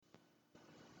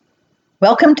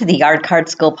Welcome to the Yard Card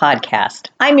School podcast.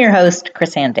 I'm your host,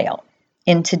 Chris Andale.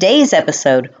 In today's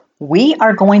episode, we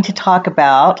are going to talk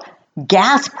about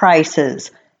gas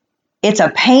prices. It's a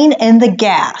pain in the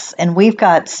gas, and we've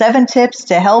got 7 tips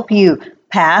to help you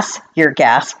pass your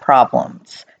gas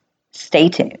problems. Stay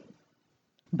tuned.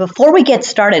 Before we get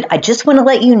started, I just want to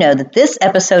let you know that this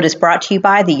episode is brought to you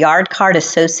by the Yard Card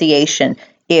Association.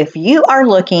 If you are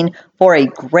looking for a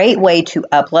great way to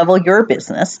uplevel your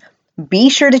business, be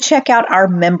sure to check out our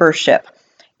membership.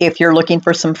 If you're looking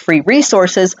for some free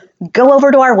resources, go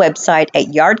over to our website at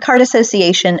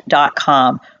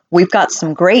yardcardassociation.com. We've got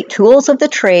some great tools of the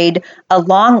trade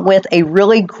along with a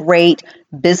really great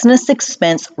business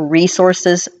expense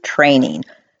resources training.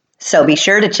 So be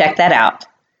sure to check that out.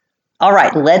 All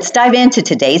right, let's dive into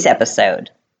today's episode.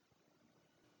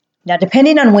 Now,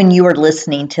 depending on when you are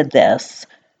listening to this,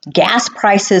 gas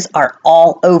prices are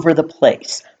all over the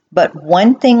place. But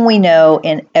one thing we know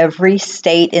in every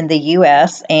state in the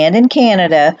U.S. and in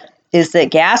Canada is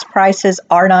that gas prices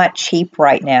are not cheap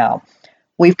right now.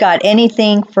 We've got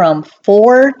anything from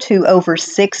 $4 to over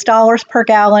 $6 per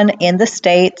gallon in the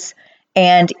States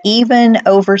and even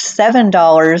over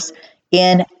 $7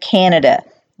 in Canada.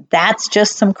 That's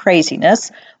just some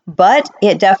craziness, but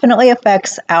it definitely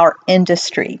affects our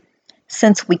industry.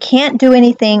 Since we can't do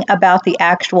anything about the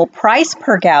actual price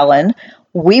per gallon,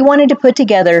 we wanted to put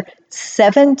together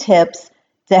 7 tips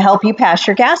to help you pass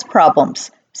your gas problems.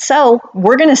 So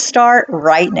we're going to start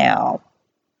right now.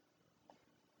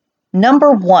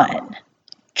 Number 1,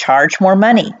 charge more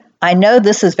money. I know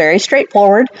this is very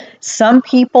straightforward. Some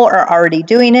people are already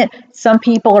doing it. Some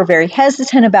people are very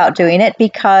hesitant about doing it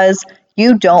because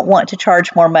you don't want to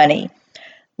charge more money.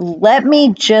 Let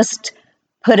me just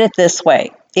put it this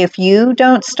way. If you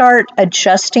don't start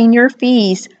adjusting your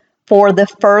fees for the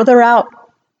further out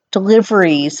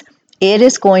deliveries, it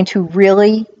is going to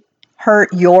really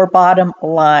hurt your bottom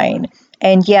line.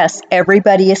 And yes,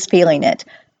 everybody is feeling it.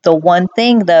 The one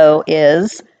thing, though,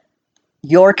 is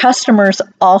your customers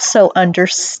also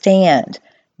understand.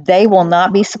 They will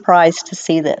not be surprised to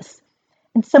see this.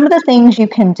 And some of the things you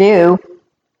can do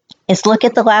is look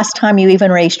at the last time you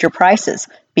even raised your prices.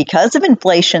 Because of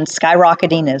inflation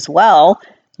skyrocketing as well,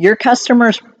 your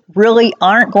customers really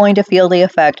aren't going to feel the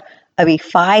effect of a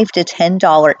 $5 to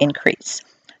 $10 increase.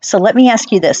 So let me ask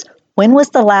you this. When was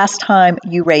the last time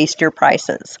you raised your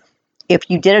prices? If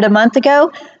you did it a month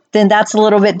ago, then that's a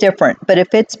little bit different. But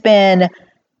if it's been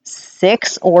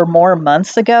 6 or more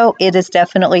months ago, it is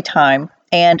definitely time.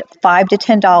 And $5 to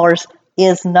 $10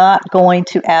 is not going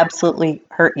to absolutely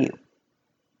hurt you.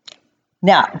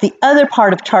 Now, the other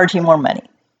part of charging more money.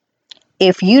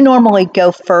 If you normally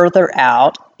go further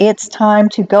out, it's time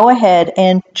to go ahead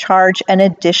and charge an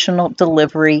additional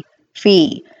delivery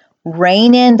fee.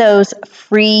 Rein in those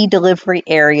free delivery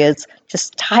areas.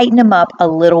 Just tighten them up a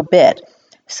little bit.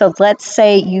 So let's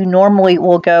say you normally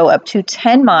will go up to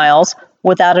 10 miles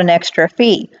without an extra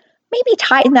fee. Maybe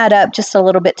tighten that up just a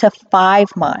little bit to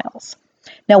 5 miles.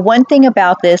 Now, one thing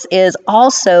about this is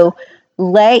also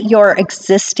let your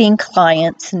existing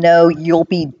clients know you'll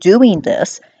be doing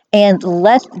this and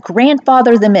let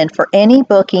grandfather them in for any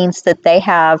bookings that they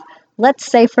have, let's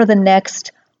say for the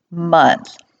next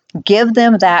month. Give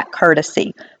them that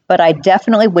courtesy. But I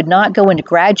definitely would not go into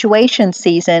graduation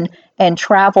season and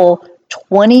travel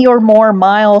 20 or more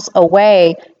miles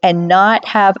away and not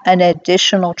have an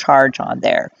additional charge on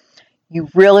there. You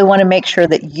really want to make sure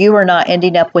that you are not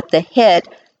ending up with the hit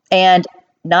and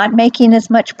not making as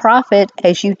much profit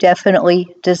as you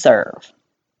definitely deserve.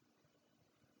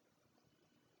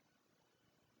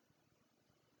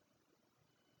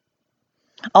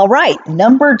 All right,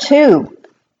 number 2,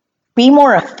 be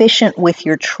more efficient with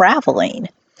your traveling.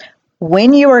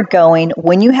 When you are going,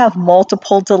 when you have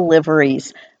multiple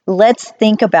deliveries, let's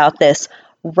think about this.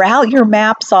 Route your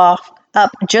maps up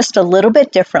just a little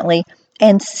bit differently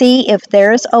and see if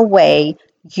there's a way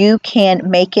you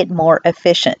can make it more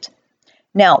efficient.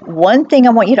 Now, one thing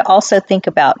I want you to also think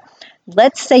about,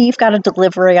 let's say you've got a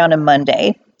delivery on a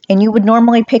Monday and you would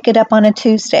normally pick it up on a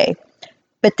Tuesday.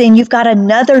 But then you've got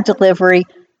another delivery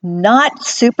not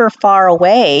super far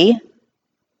away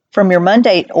from your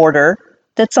Monday order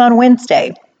that's on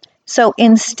Wednesday. So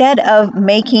instead of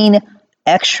making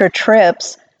extra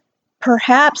trips,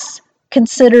 perhaps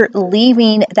consider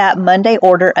leaving that Monday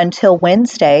order until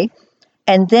Wednesday.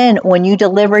 And then when you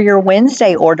deliver your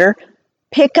Wednesday order,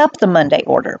 pick up the Monday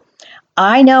order.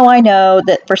 I know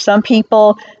that for some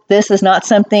people, this is not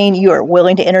something you are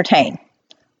willing to entertain.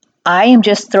 I am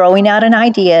just throwing out an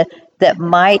idea that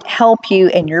might help you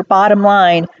and your bottom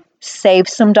line save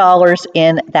some dollars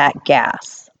in that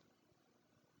gas.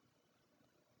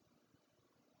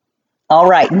 All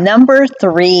right, number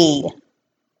 3,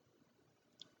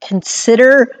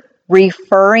 consider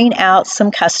referring out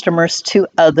some customers to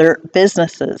other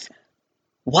businesses.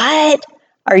 What?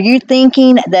 Are you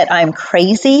thinking that I'm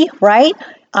crazy, right?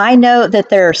 I know that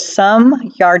there are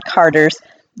some yard carters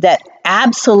that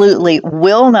absolutely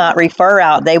will not refer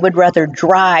out. They would rather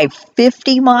drive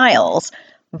 50 miles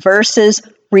versus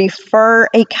refer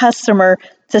a customer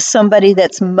to somebody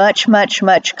that's much, much,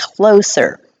 much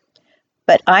closer.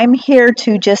 But I'm here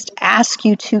to just ask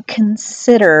you to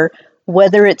consider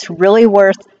whether it's really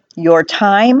worth your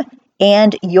time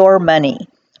and your money.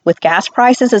 With gas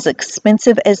prices as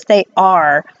expensive as they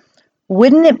are,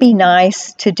 wouldn't it be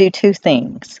nice to do 2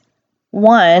 things?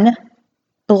 1,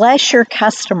 bless your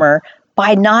customer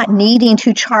by not needing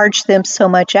to charge them so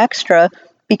much extra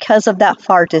because of that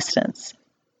far distance.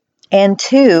 And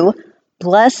 2,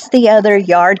 bless the other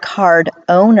yard card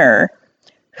owner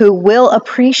who will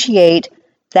appreciate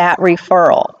that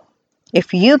referral.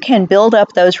 If you can build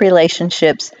up those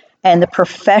relationships and the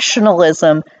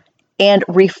professionalism and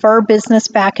refer business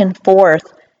back and forth,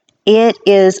 it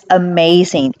is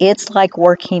amazing. It's like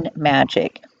working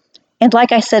magic. And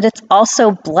like I said, it's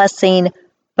also blessing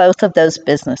both of those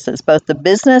businesses, both the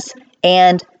business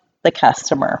and the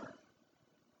customer.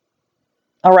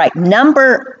 All right,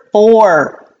 number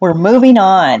 4, we're moving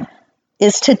on,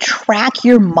 is to track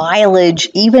your mileage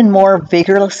even more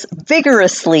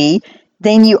vigorously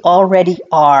than you already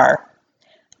are.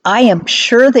 I am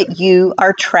sure that you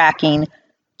are tracking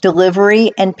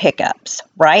delivery and pickups,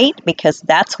 right? Because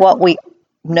that's what we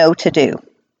know to do.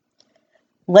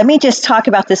 Let me just talk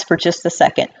about this for just a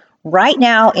second. Right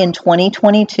now in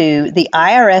 2022, the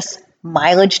IRS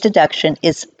mileage deduction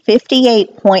is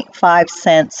 58.5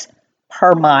 cents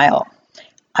per mile.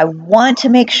 I want to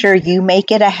make sure you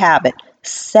make it a habit.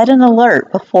 Set an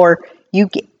alert before you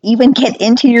even get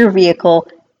into your vehicle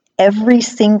every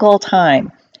single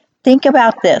time. Think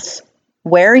about this.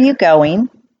 Where are you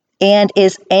going? And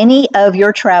is any of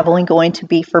your traveling going to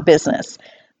be for business?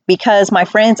 Because, my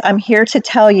friends, I'm here to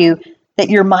tell you that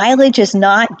your mileage is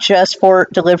not just for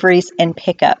deliveries and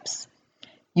pickups.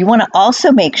 You want to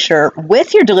also make sure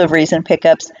with your deliveries and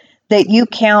pickups that you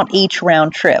count each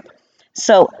round trip.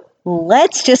 So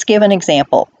let's just give an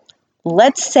example.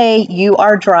 Let's say you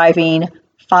are driving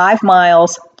 5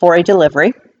 miles for a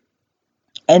delivery,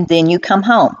 and then you come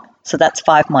home. So that's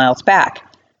 5 miles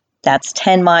back. That's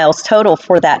 10 miles total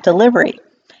for that delivery.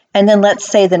 And then let's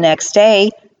say the next day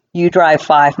you drive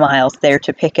 5 miles there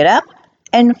to pick it up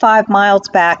and 5 miles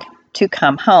back to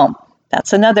come home.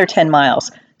 That's another 10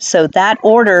 miles. So that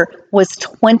order was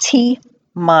 20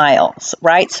 miles,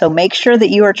 right? So make sure that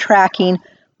you are tracking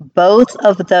both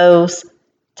of those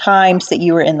times that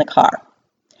you were in the car.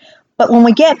 But when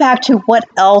we get back to what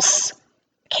else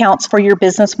counts for your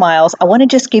business miles, I want to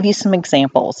just give you some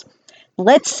examples.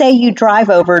 Let's say you drive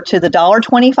over to the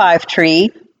 $1.25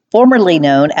 tree, formerly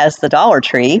known as the Dollar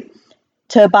Tree,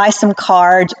 to buy some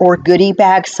cards or goodie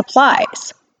bag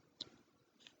supplies.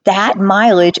 That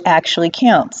mileage actually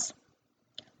counts.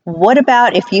 What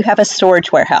about if you have a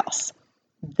storage warehouse?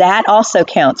 That also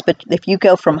counts, but if you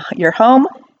go from your home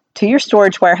to your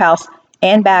storage warehouse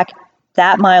and back,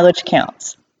 that mileage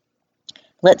counts.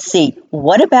 Let's see,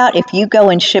 what about if you go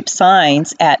and ship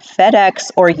signs at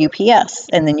FedEx or UPS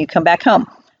and then you come back home?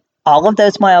 All of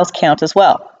those miles count as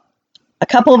well. A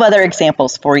couple of other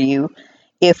examples for you.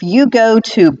 If you go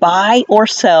to buy or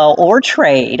sell or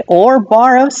trade or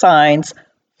borrow signs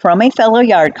from a fellow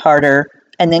yard carter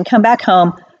and then come back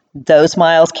home, those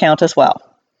miles count as well.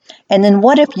 And then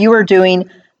what if you are doing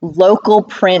local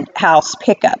print house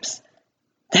pickups?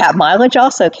 That mileage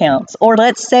also counts. Or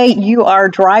let's say you are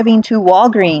driving to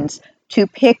Walgreens to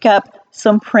pick up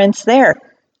some prints there.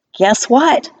 Guess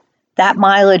what? That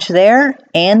mileage there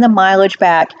and the mileage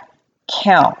back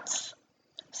counts.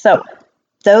 So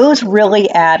those really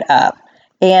add up.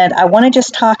 And I want to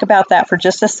just talk about that for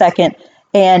just a second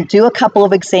and do a couple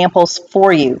of examples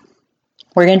for you.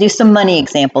 We're going to do some money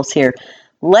examples here.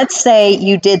 Let's say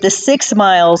you did the 6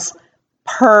 miles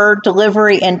per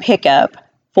delivery and pickup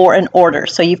for an order.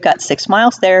 So you've got 6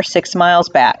 miles there, 6 miles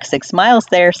back, 6 miles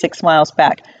there, 6 miles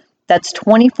back. That's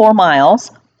 24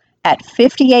 miles at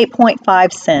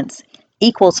 58.5 cents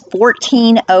equals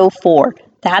 $14.04.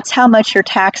 That's how much your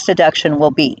tax deduction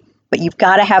will be, but you've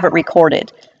got to have it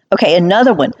recorded. Okay,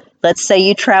 another one. Let's say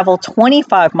you travel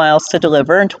 25 miles to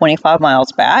deliver and 25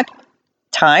 miles back,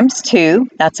 times 2,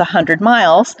 that's 100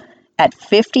 miles, at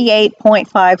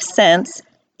 58.5 cents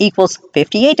equals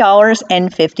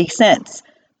 $58.50.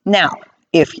 Now,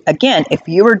 if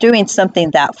you are doing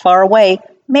something that far away,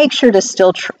 make sure to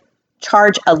still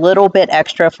charge a little bit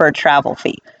extra for a travel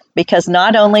fee. because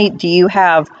not only do you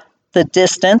have the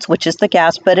distance, which is the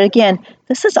gas, but again,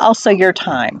 this is also your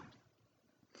time.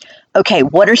 Okay,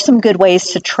 what are some good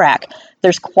ways to track?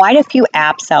 There's quite a few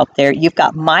apps out there. You've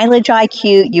got Mileage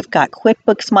IQ, you've got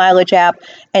QuickBooks Mileage app,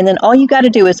 and then all you got to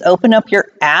do is open up your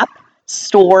app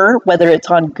store, whether it's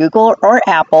on Google or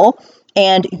Apple,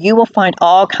 and you will find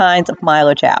all kinds of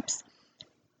mileage apps.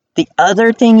 The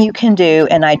other thing you can do,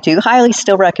 and I do highly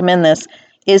still recommend this,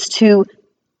 is to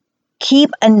keep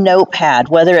a notepad,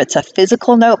 whether it's a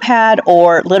physical notepad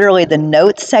or literally the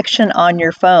notes section on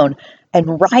your phone,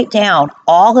 and write down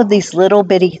all of these little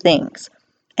bitty things.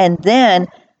 And then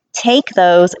take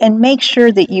those and make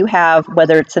sure that you have,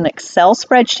 whether it's an Excel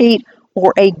spreadsheet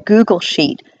or a Google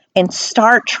sheet, and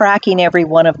start tracking every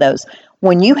one of those.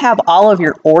 When you have all of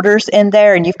your orders in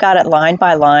there and you've got it line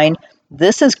by line,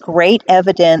 this is great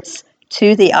evidence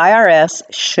to the IRS,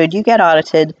 should you get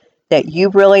audited, that you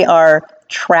really are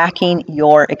tracking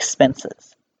your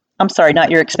expenses. I'm sorry,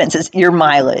 not your expenses, your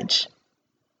mileage.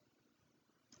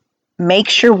 Make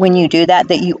sure when you do that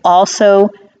that you also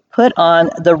put on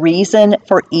the reason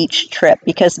for each trip,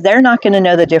 because they're not going to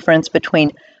know the difference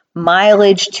between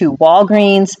mileage to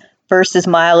Walgreens versus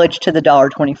mileage to the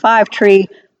 $1.25 tree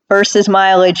versus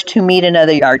mileage to meet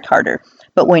another yard carter.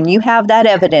 But when you have that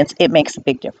evidence, it makes a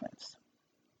big difference.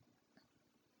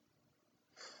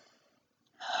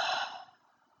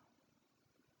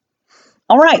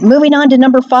 All right, moving on to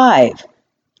number 5.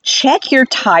 Check your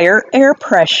tire air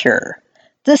pressure.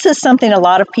 This is something a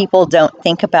lot of people don't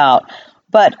think about,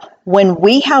 but when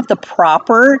we have the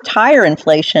proper tire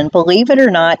inflation, believe it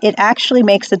or not, it actually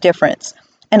makes a difference.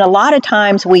 And a lot of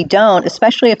times we don't,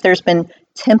 especially if there's been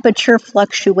temperature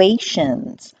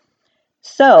fluctuations.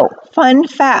 So, fun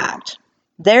fact,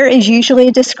 there is usually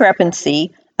a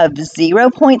discrepancy of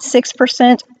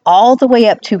 0.6% all the way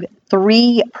up to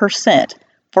 3%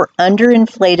 for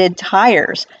underinflated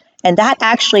tires. And that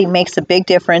actually makes a big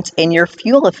difference in your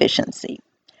fuel efficiency.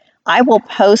 I will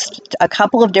post a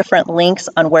couple of different links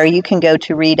on where you can go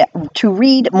to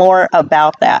read more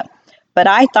about that. But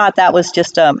I thought that was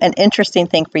just an interesting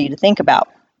thing for you to think about.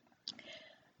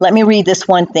 Let me read this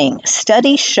one thing.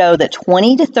 Studies show that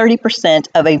 20 to 30%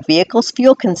 of a vehicle's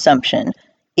fuel consumption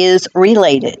is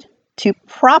related to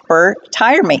proper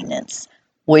tire maintenance,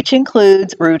 which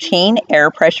includes routine air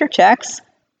pressure checks,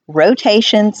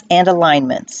 rotations, and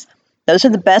alignments. Those are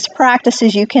the best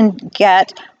practices you can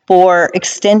get for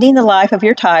extending the life of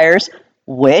your tires,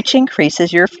 which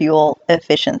increases your fuel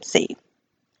efficiency.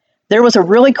 There was a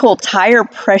really cool tire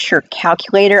pressure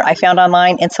calculator I found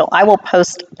online, and so I will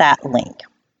post that link.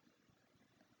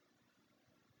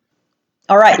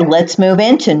 All right, let's move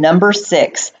into number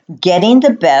 6, getting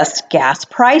the best gas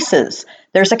prices.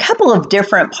 There's a couple of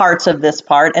different parts of this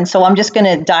part, and so I'm just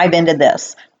going to dive into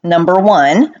this. Number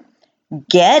 1,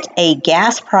 get a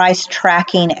gas price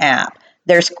tracking app.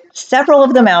 There's several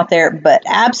of them out there, but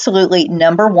absolutely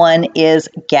number 1 is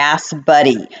Gas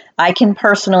Buddy. I can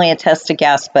personally attest to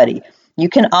Gas Buddy. You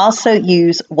can also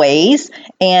use Waze,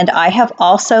 and I have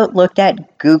also looked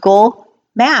at Google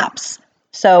Maps.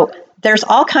 So there's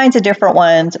all kinds of different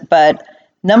ones, but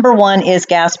number 1 is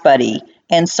Gas Buddy,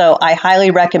 and so I highly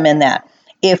recommend that.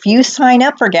 If you sign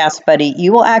up for Gas Buddy,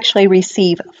 you will actually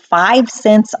receive 5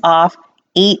 cents off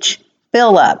each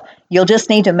fill up. You'll just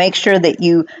need to make sure that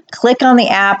you click on the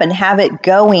app and have it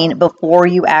going before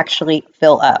you actually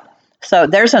fill up. So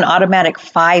there's an automatic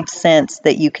 5 cents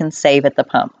that you can save at the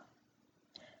pump.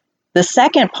 The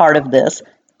second part of this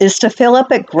is to fill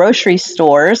up at grocery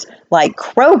stores like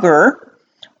Kroger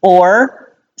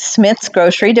or Smith's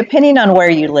Grocery, depending on where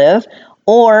you live,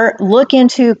 or look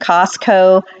into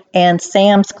Costco and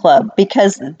Sam's Club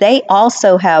because they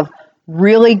also have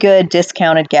really good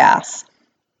discounted gas.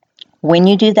 When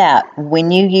you do that, when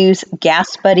you use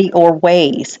Gas Buddy or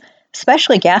Waze,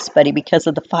 especially Gas Buddy because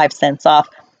of the 5 cents off,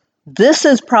 this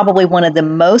is probably one of the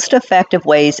most effective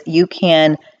ways you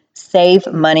can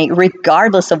save money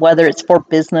regardless of whether it's for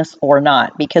business or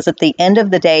not. Because at the end of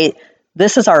the day,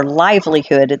 this is our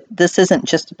livelihood. This isn't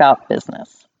just about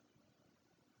business.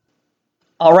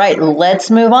 All right,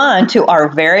 let's move on to our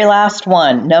very last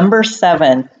one. Number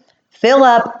 7, fill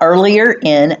up earlier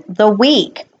in the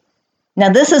week. Now,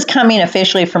 this is coming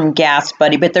officially from Gas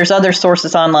Buddy, but there's other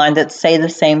sources online that say the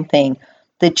same thing.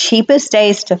 The cheapest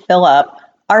days to fill up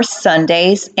are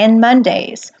Sundays and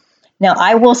Mondays. Now,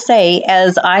 I will say,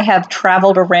 as I have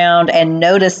traveled around and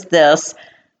noticed this,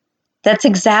 that's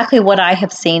exactly what I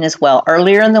have seen as well.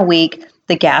 Earlier in the week,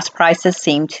 the gas prices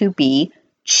seem to be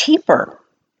cheaper.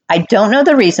 I don't know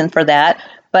the reason for that,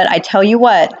 but I tell you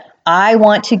what, I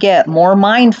want to get more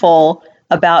mindful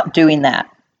about doing that.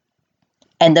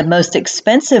 And the most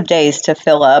expensive days to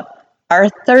fill up are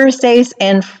Thursdays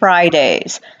and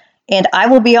Fridays. And I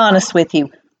will be honest with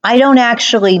you, I don't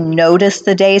actually notice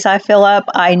the days I fill up.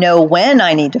 I know when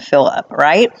I need to fill up,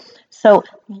 right? So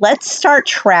let's start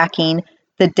tracking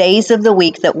the days of the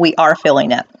week that we are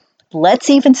filling up. Let's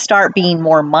even start being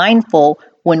more mindful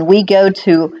when we go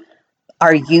to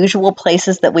our usual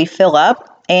places that we fill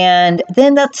up. And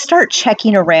then let's start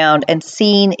checking around and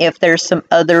seeing if there's some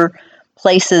other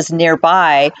places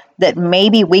nearby that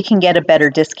maybe we can get a better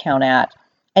discount at.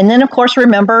 And then, of course,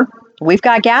 remember, we've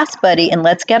got Gas Buddy, and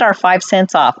let's get our 5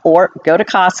 cents off, or go to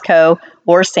Costco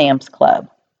or Sam's Club.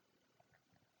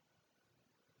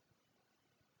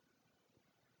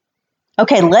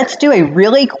 Okay, let's do a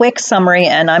really quick summary,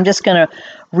 and I'm just going to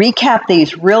recap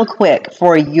these real quick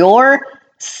for your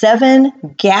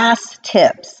 7 gas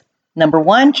tips. Number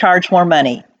 1, charge more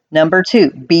money. Number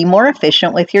 2, be more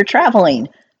efficient with your traveling.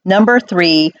 Number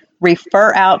 3,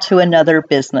 refer out to another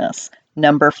business.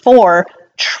 Number 4,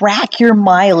 track your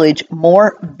mileage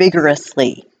more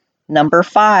vigorously. Number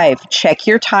 5, check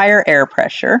your tire air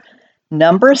pressure.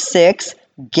 Number 6,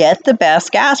 get the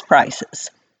best gas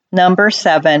prices. Number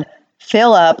 7,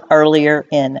 fill up earlier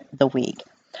in the week.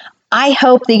 I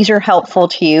hope these are helpful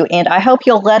to you, and I hope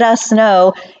you'll let us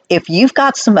know if you've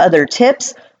got some other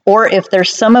tips or if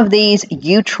there's some of these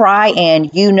you try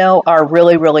and you know are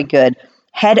really, really good.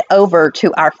 Head over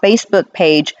to our Facebook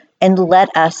page and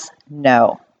let us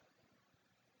know.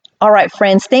 All right,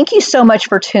 friends, thank you so much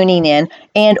for tuning in,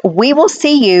 and we will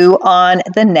see you on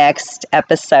the next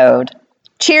episode.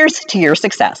 Cheers to your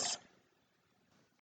success.